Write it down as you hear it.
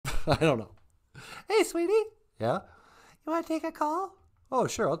I don't know. Hey, sweetie. Yeah? You want to take a call? Oh,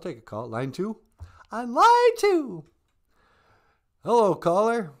 sure. I'll take a call. Line 2? On line 2. Hello,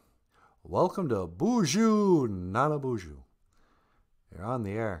 caller. Welcome to BOOZHOO, NANABOOZHOO. You're on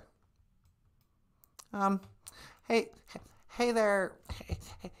the air. Hey, hey there,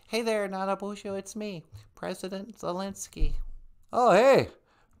 hey there, NANABOOZHOO, it's me, President Zelensky. Oh, hey.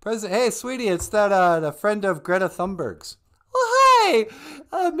 Hey, sweetie, it's that a friend of Greta Thunberg's. Oh,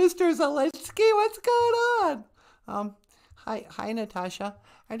 hi, Mr. Zelensky. What's going on? Hi, Natasha.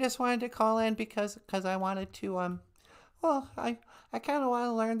 I just wanted to call in because I wanted to, I kind of want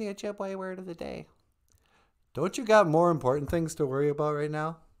to learn the Ojibwe word of the day. Don't you got more important things to worry about right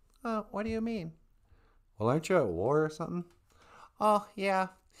now? What do you mean? Well, aren't you at war or something? Oh, yeah.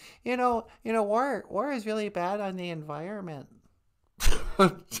 War is really bad on the environment.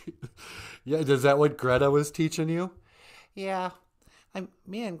 Yeah, is that what Greta was teaching you? Yeah.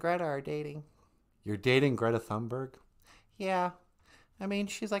 Me and Greta are dating. You're dating Greta Thunberg? Yeah. I mean,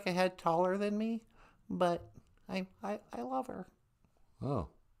 she's like a head taller than me, but I love her. Oh,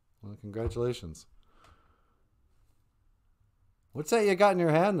 well, congratulations. What's that you got in your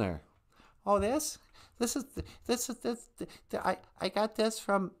hand there? Oh, I got this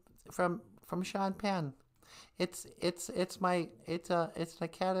from Sean Penn. It's an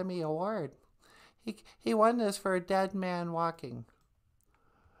Academy Award. He won this for a dead man walking.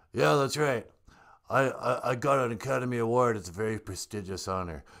 Yeah, that's right. I got an Academy Award. It's a very prestigious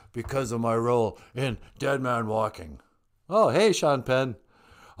honor because of my role in Dead Man Walking. Oh, hey, Sean Penn.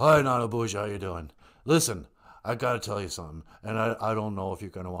 Hi, NANABOOZHOO. How you doing? Listen, I got to tell you something, and I don't know if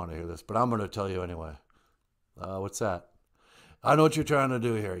you're going to want to hear this, but I'm going to tell you anyway. What's that? I know what you're trying to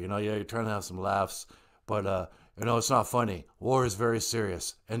do here. Yeah, you're trying to have some laughs, but, it's not funny. War is very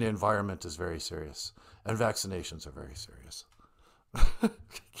serious, and the environment is very serious, and vaccinations are very serious.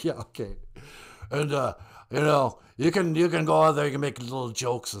 Yeah, okay. And, you can go out there, you can make little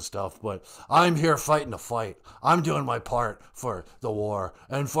jokes and stuff, but I'm here fighting the fight. I'm doing my part for the war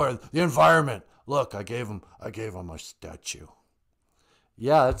and for the environment. Look, I gave him a statue.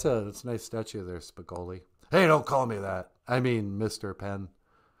 Yeah, it's a nice statue there, Spicoli. Hey, don't call me that. I mean, Mr. Penn.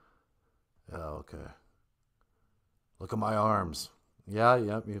 Yeah, okay. Look at my arms. Yeah, you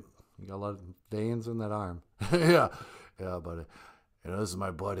got a lot of veins in that arm. Yeah, buddy. This is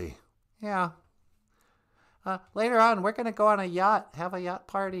my buddy. Yeah. Later on, we're gonna go on a yacht, have a yacht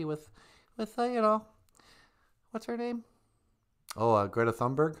party with what's her name? Oh, Greta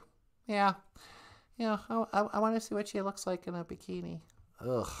Thunberg? Yeah. I want to see what she looks like in a bikini.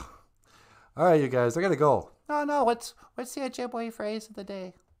 Ugh. All right, you guys, I gotta go. No, what's the Ojibwe phrase of the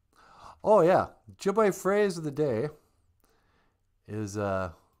day? Oh, yeah. Ojibwe phrase of the day is,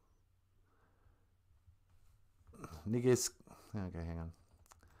 Nigis. Okay, hang on.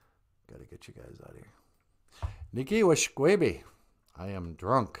 Gotta get you guys out of here. Niki washkwebi. I am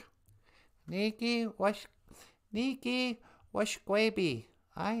drunk. Niki washkwebi.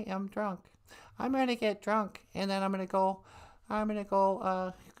 I am drunk. I'm gonna get drunk, and then I'm gonna go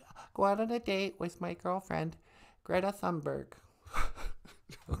out on a date with my girlfriend, Greta Thunberg.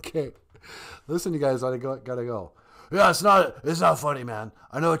 Okay. Listen, you guys, gotta go. Yeah, it's not funny, man.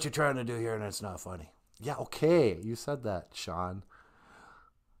 I know what you're trying to do here, and it's not funny. Yeah, okay. You said that, Sean.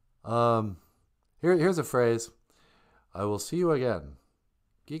 Here's a phrase. I will see you again.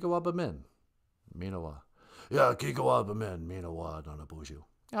 Gigawabamin. Minawa. Yeah, Gigawabamin. Minawa, NANABOOZHOO.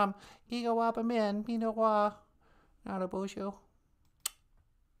 Gigawabamin. Minawa, NANABOOZHOO.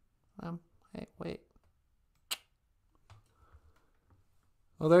 Hey, wait.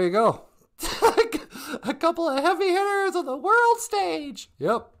 Well, there you go. A couple of heavy hitters on the world stage.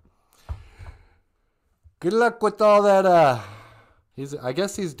 Yep. Good luck with all that. I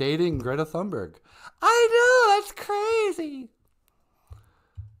guess he's dating Greta Thunberg. I know, that's crazy.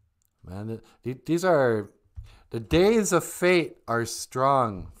 Man, these are the days of fate are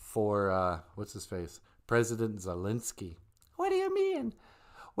strong for what's his face, President Zelensky. What do you mean?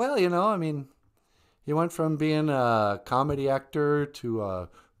 Well, I mean, he went from being a comedy actor to a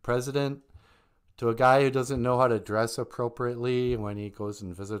president to a guy who doesn't know how to dress appropriately when he goes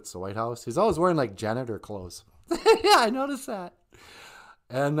and visits the White House. He's always wearing like janitor clothes. Yeah, I noticed that.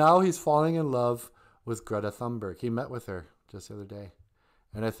 And now he's falling in love with Greta Thunberg. He met with her just the other day.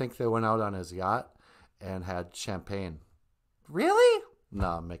 And I think they went out on his yacht and had champagne. Really?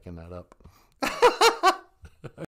 No, I'm making that up.